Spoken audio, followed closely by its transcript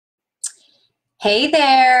Hey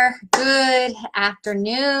there, good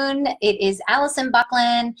afternoon. It is Alison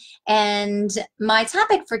Bucklin, and my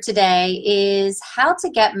topic for today is how to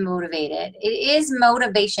get motivated. It is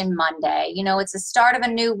Motivation Monday. You know, it's the start of a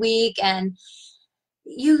new week, and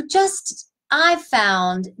I've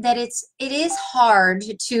found that it is hard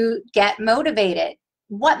to get motivated.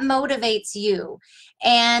 What motivates you?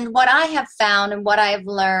 And what I have found and what I have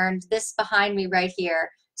learned, this behind me right here,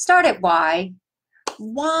 start at why.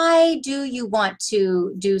 Why do you want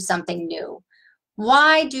to do something new?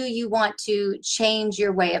 Why do you want to change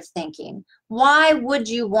your way of thinking? Why would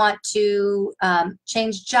you want to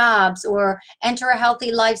change jobs or enter a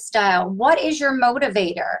healthy lifestyle? What is your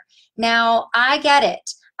motivator? Now, I get it.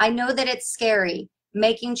 I know that it's scary,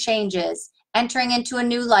 making changes, entering into a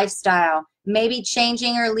new lifestyle, maybe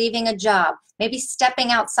changing or leaving a job, maybe stepping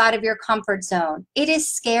outside of your comfort zone. It is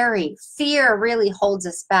scary. Fear really holds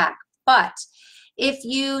us back. But if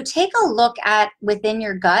you take a look at within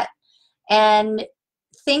your gut and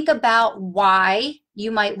think about why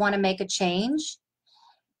you might want to make a change,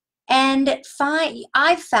 and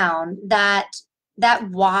I've found that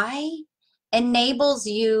why enables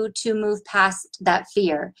you to move past that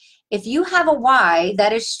fear. If you have a why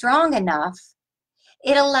that is strong enough,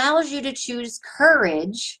 it allows you to choose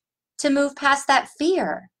courage to move past that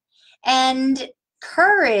fear. And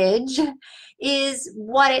courage is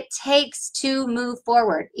what it takes to move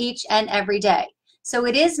forward each and every day. So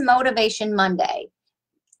it is Motivation Monday.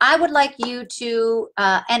 I would like you to,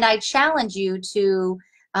 and I challenge you to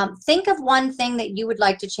think of one thing that you would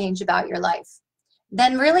like to change about your life.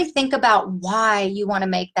 Then really think about why you want to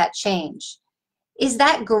make that change. Is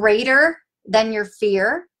that greater than your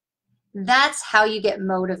fear? That's how you get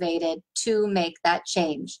motivated to make that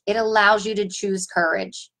change. It allows you to choose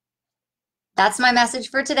courage. That's my message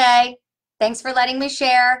for today. Thanks for letting me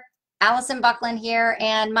share. Alison Bucklin here,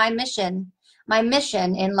 and my mission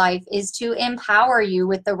in life is to empower you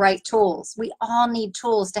with the right tools. We all need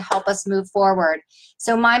tools to help us move forward.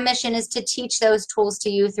 So my mission is to teach those tools to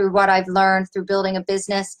you through what I've learned, through building a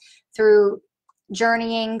business, through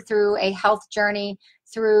journeying, through a health journey,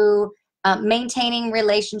 through maintaining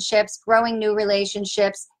relationships, growing new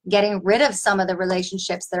relationships, getting rid of some of the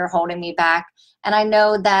relationships that are holding me back. And I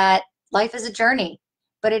know that life is a journey,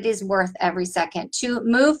 but it is worth every second to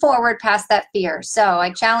move forward past that fear. So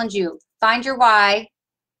I challenge you, find your why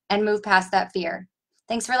and move past that fear.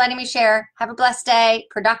 Thanks for letting me share. Have a blessed day,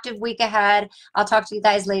 productive week ahead. I'll talk to you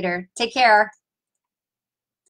guys later. Take care.